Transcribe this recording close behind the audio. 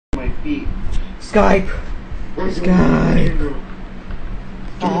my feet. Skype. Skype.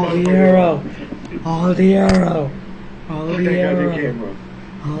 All the arrow. All the arrow. All the arrow.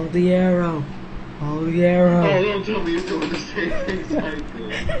 All the arrow. All the arrow. Oh, don't tell me you're doing the same things I did.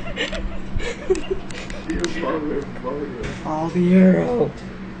 You motherfucker. All the arrow.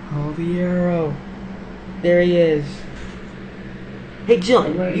 All the arrow. There he is. Hey,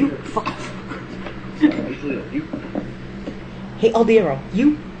 Jillian, you fuck off. You. Hey, all the arrow,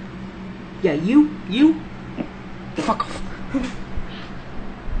 you. Yeah, you. Fuck off.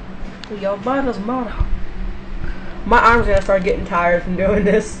 Yo, bottles, motto. My arm's gonna start getting tired from doing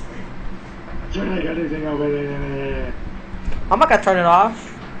this. Turn everything over there. I'm not gonna turn it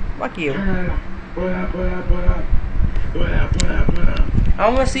off. Fuck you. Put up. I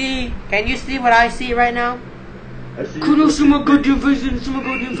wanna see. Can you see what I see right now? I see Could you see my goddamn face? See my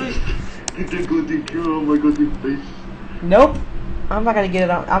goddamn face? Get that goddamn camera on my goddamn face. Nope. I'm not gonna get it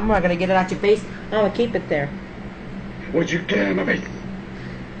on. I'm not gonna get it out your face. I'm gonna keep it there. What you get on my face?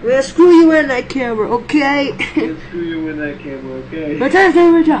 Well, screw you in that camera, okay? Let's screw you in that camera, okay? Let's turn the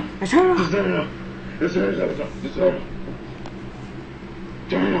camera down. Let's turn it off. Just turn it off. Just turn it off. Just turn it off.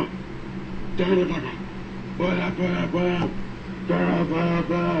 Turn it off. Turn it off. Put up. Turn it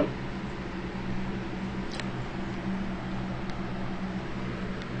off.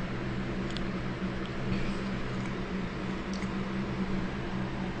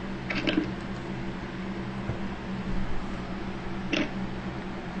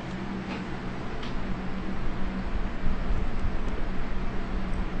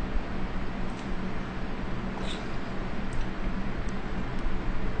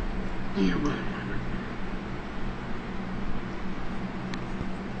 You motherfucker.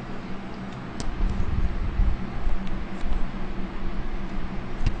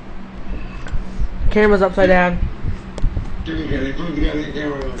 Camera's upside down. Put the goddamn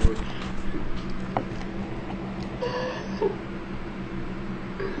camera over.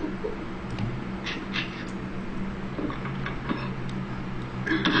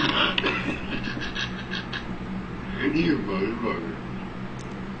 You motherfucker.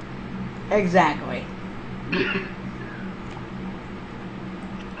 Exactly.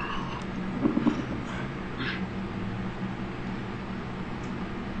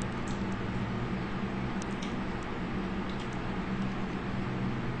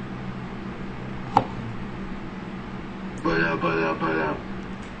 Put up.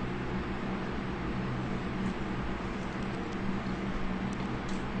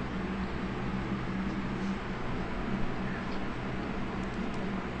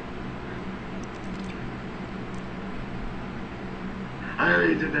 I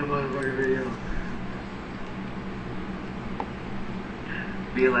already did that motherfucking video.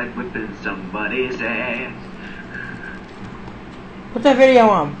 Feel like whipping somebody's ass. Put that video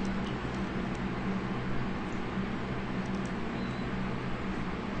on.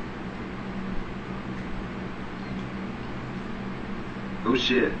 Oh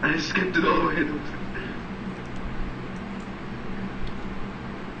shit, I skipped it all the way to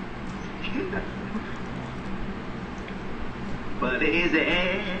But is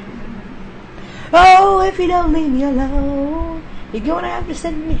it? Oh, if you don't leave me alone, you're gonna have to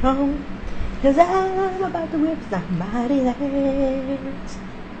send me home. 'Cause I'm about to whip somebody's ass.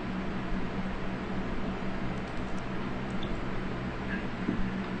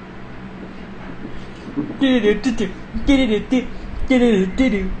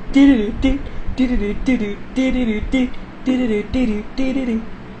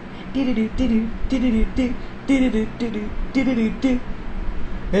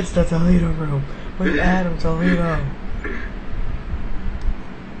 It's the Toledo room with Adam Toledo.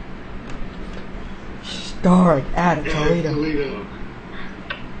 Starring Adam Toledo.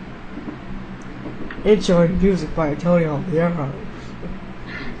 Enjoying music by Tony on the Arrow.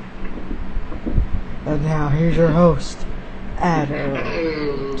 And now here's your host, Adam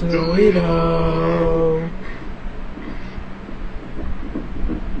Toledo.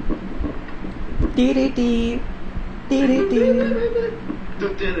 Dee-dee-dee. Dee-dee-dee.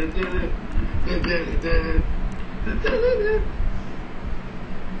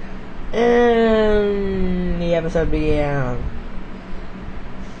 And the episode began.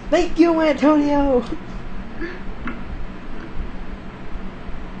 Thank you, Antonio.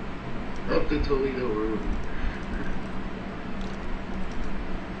 Up the Toledo room.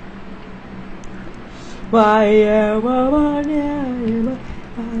 I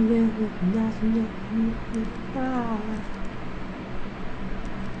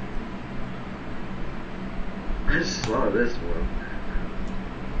just saw this one.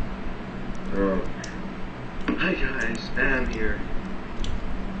 Hi guys, I'm here.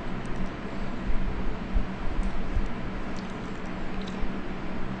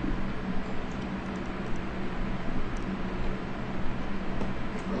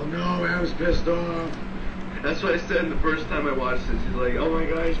 pissed off. That's what I said the first time I watched this. He's like, oh my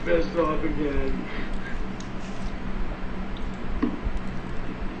god, he's pissed off again.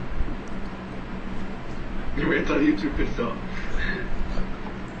 Wait until you two pissed off.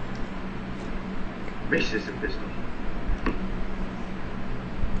 Racist and pissed off.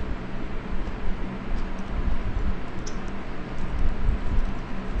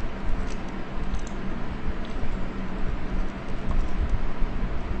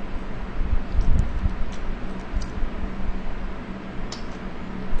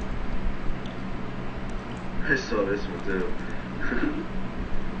 I saw this one too.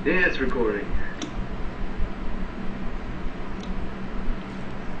 Yeah, it's recording.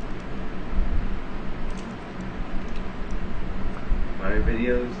 My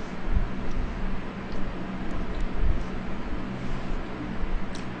videos.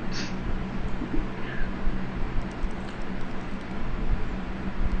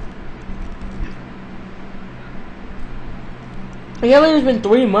 I can't believe it's been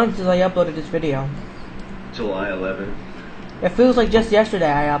 3 months since I uploaded this video. July 11th. It feels like just yesterday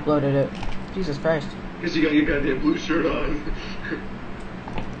I uploaded it. Jesus Christ. Because you got your goddamn blue shirt on.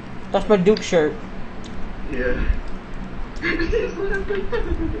 That's my Duke shirt. Yeah.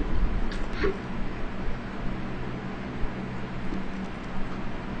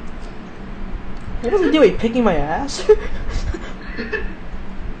 What is he doing? Picking my ass? I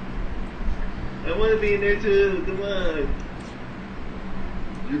want to be in there too. Come on.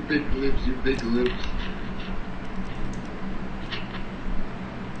 You big lips. You big lips.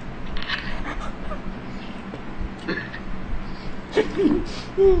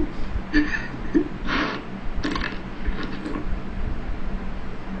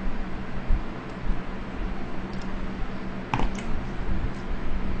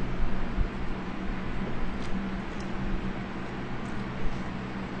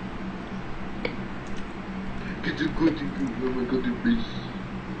 Get the good thing, my good face.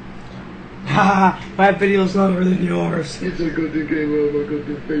 Haha, my video's longer than yours. Get the good thing, my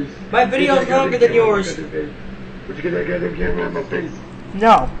good face. My video's longer than yours. Would you get that goddamn camera on my face?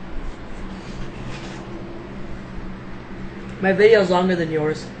 No. My video's longer than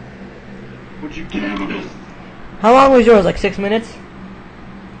yours. Would you get out of this? How long was yours? Like 6 minutes?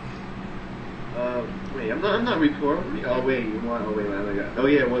 Wait, I'm not recording. Oh wait, you want? Oh wait, oh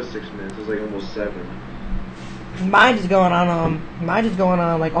yeah, it was 6 minutes. It was like almost 7. Mine's going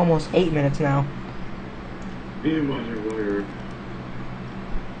on like almost 8 minutes now. You mother lawyer.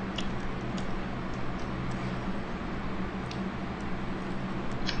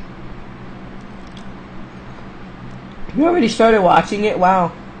 You already started watching it?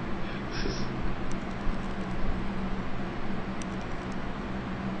 Wow.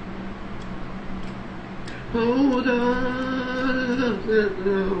 Hold on.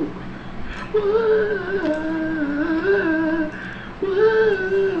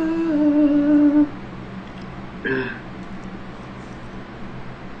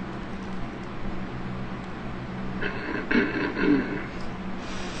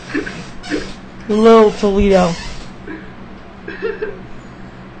 Little Toledo.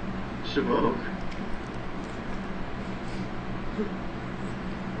 Shabon.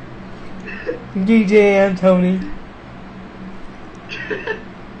 DJ and Tony.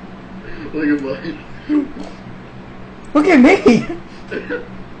 Look at Mike. Look at me!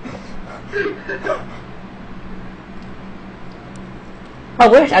 I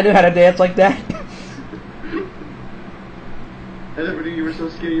wish I knew how to dance like that. I never knew you were so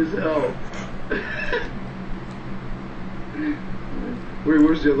skinny as hell. Wait,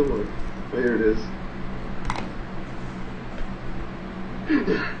 where's the other one? Oh, here it is.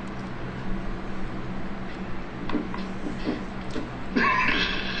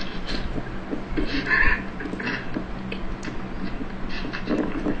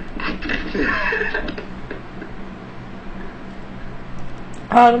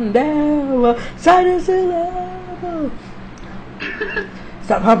 I'm down, side is a level.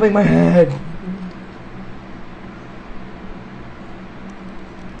 Stop humping my head.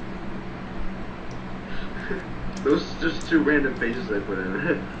 Those are just 2 random faces I put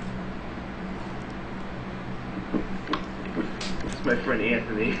in. It's my friend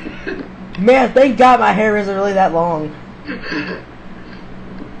Anthony. Man, thank God my hair isn't really that long.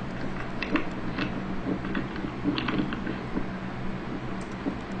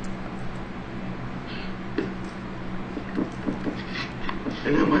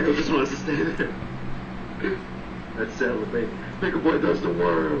 And then Michael just wants to stay there. That's sad, make a boy does the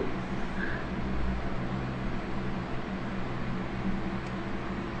world.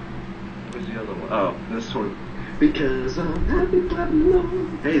 Where's the other one? Oh, this one. Because I'm happy clap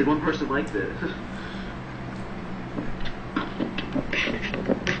along. Hey, one person liked it.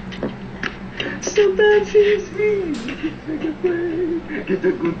 Sometimes she's me. Get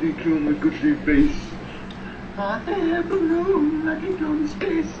the goody kill my goody face. I have a room like it on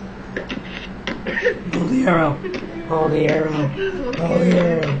space. Hold the arrow. Hold the arrow. Hold the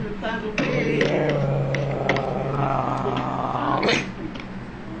arrow. Hold the arrow.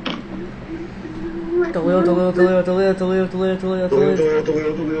 Delio.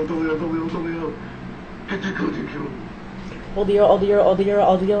 Hold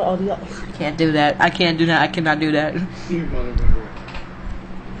the arrow. I can't do that. I cannot do that. You motherfucker.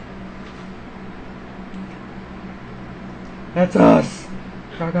 That's us.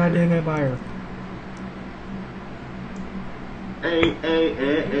 Our goddamn empire. Hey,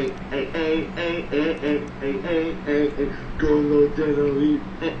 go low to the lead.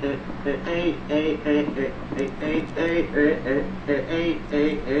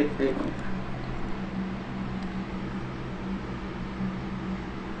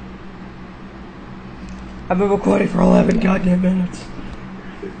 I've been recording for 11 goddamn minutes.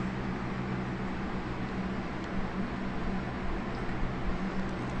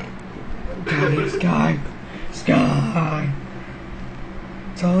 Skype.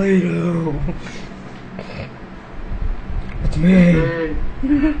 Toledo. It's me.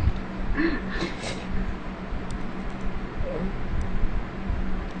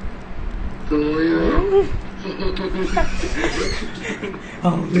 Toledo.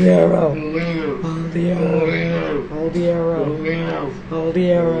 Hold the arrow. Toledo. Hold the arrow. Hold the arrow. Toledo. Hold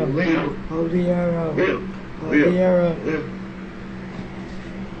the arrow. Toledo. Hold the arrow.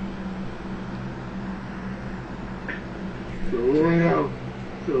 Toledo.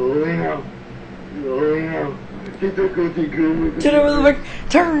 Hold the arrow. Toledo. Get the goody kill.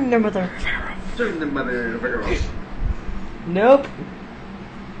 Turn the mother. Turn the mother. Nope.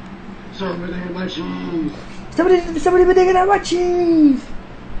 Somebody in my cheese. Somebody been digging out my cheese.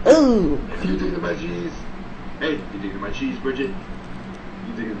 Ooh. You taking my cheese? Hey, you digging my cheese, Bridget?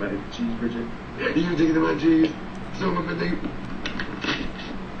 You digging my cheese, Bridget? You taking my cheese? Someone been taking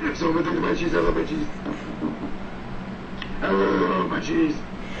my cheese. I love my cheese. I love my cheese.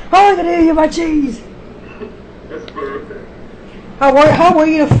 Oh, I can hear you, my cheese. That's perfect. How were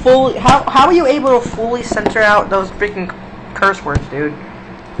you to fully? How were you able to fully censor out those freaking curse words, dude? I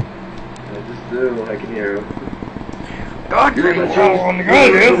just do. I can hear him. God Give me my damn, cheese. on the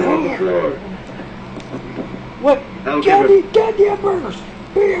On the floor. What? I'll give Goddamn burgers.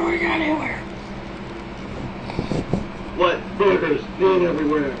 Video we got anywhere. What? Burgers. Need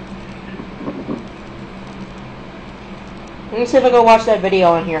everywhere. Let me see if I can watch that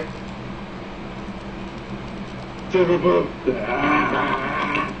video on here. Silver.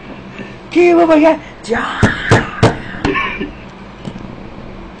 Keep over here.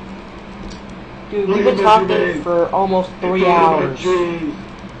 Dude, we've been talking for almost 3 hours.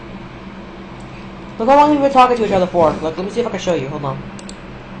 Look how long we've been talking to each other for. Look, let me see if I can show you. Hold on.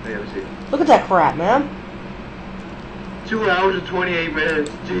 Yeah, let's see. Look at that crap, man. 2 hours and 28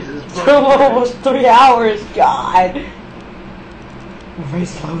 minutes. Jesus. Almost 3 hours. God. We're very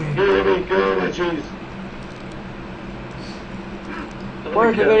slowly. Give me cheese.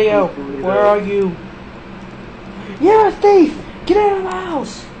 Where's the video? Where are you? You're a thief! Get out of my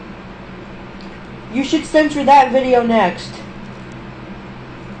house! You should censor that video next.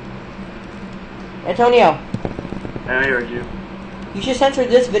 Antonio. I heard you. You should censor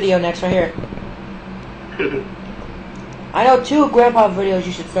this video next right here. I know 2 grandpa videos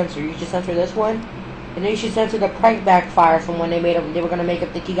you should censor. You should censor this one. And then you should censor the prank backfire from when they were gonna make him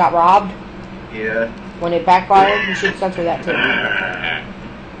think he got robbed. Yeah. When it backfired, you should censor that too.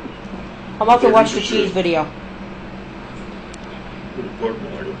 I'm about to watch the cheese video.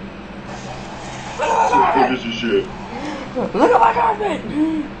 This is shit. Look at my carpet!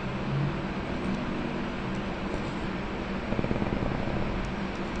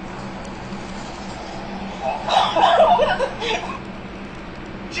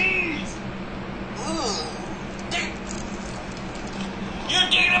 Cheese! You're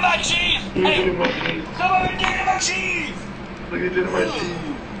digging in my cheese! Hey! Somebody digging in my cheese! Look at my cheese.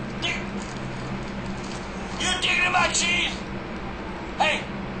 You're digging in my cheese! Hey! You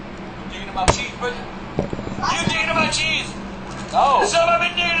digging in my cheese, brother? You digging in my cheese! Oh! Somebody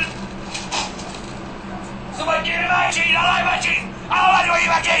digging! Somebody digging in my cheese! I like my cheese! I don't like to eat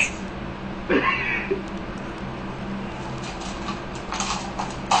my cheese!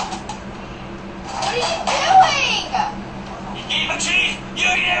 What are you doing? You eat my cheese! You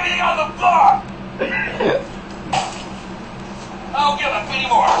eat everything on the floor! I don't give a penny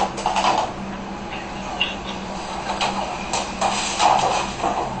more!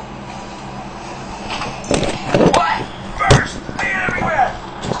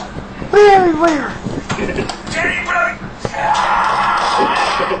 everywhere. Jenny, brother!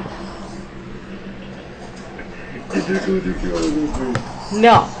 Get the good to kill me.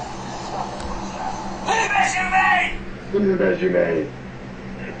 No. Look at the best you made! Look at the best you made.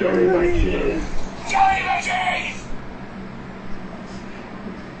 Don't eat my cheese. Don't eat my cheese!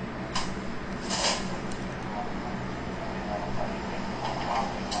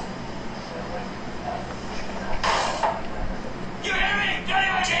 You hear me? Don't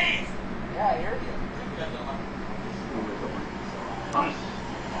eat my cheese! Yeah, I hear you.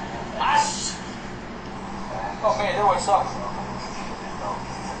 Us. Oh man, that always sucks.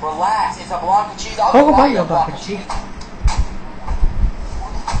 Relax, it's a block of cheese. I'll Oh, buy buy you your a block block of of cheese. cheese.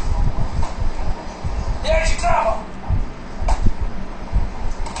 There's your trouble.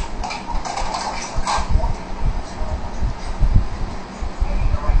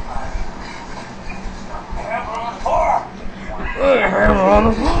 Hammer on the floor. Hammer on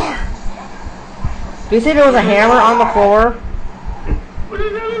the floor. Do you say there was a hammer on the floor? What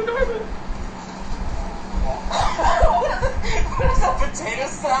is that normal? What is that, potato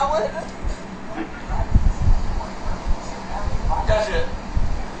salad? That's it.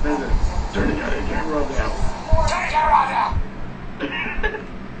 Turn the camera off now. Turn the camera on now.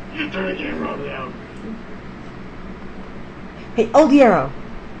 Turn the camera off now. Hey, old Yarrow.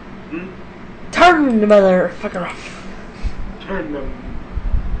 Hmm? Turn the motherfucker off. Turn them.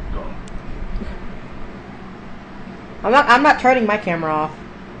 Go. I'm not turning my camera off.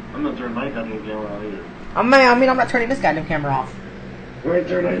 I'm not turning my goddamn camera on either. I'm not turning this goddamn camera off. Wait,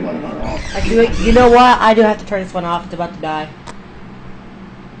 turn that motherfucker off. Actually, you know what? I do have to turn this one off. It's about to die.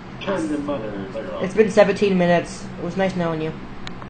 Turn the motherfucker off. It's been 17 minutes. It was nice knowing you.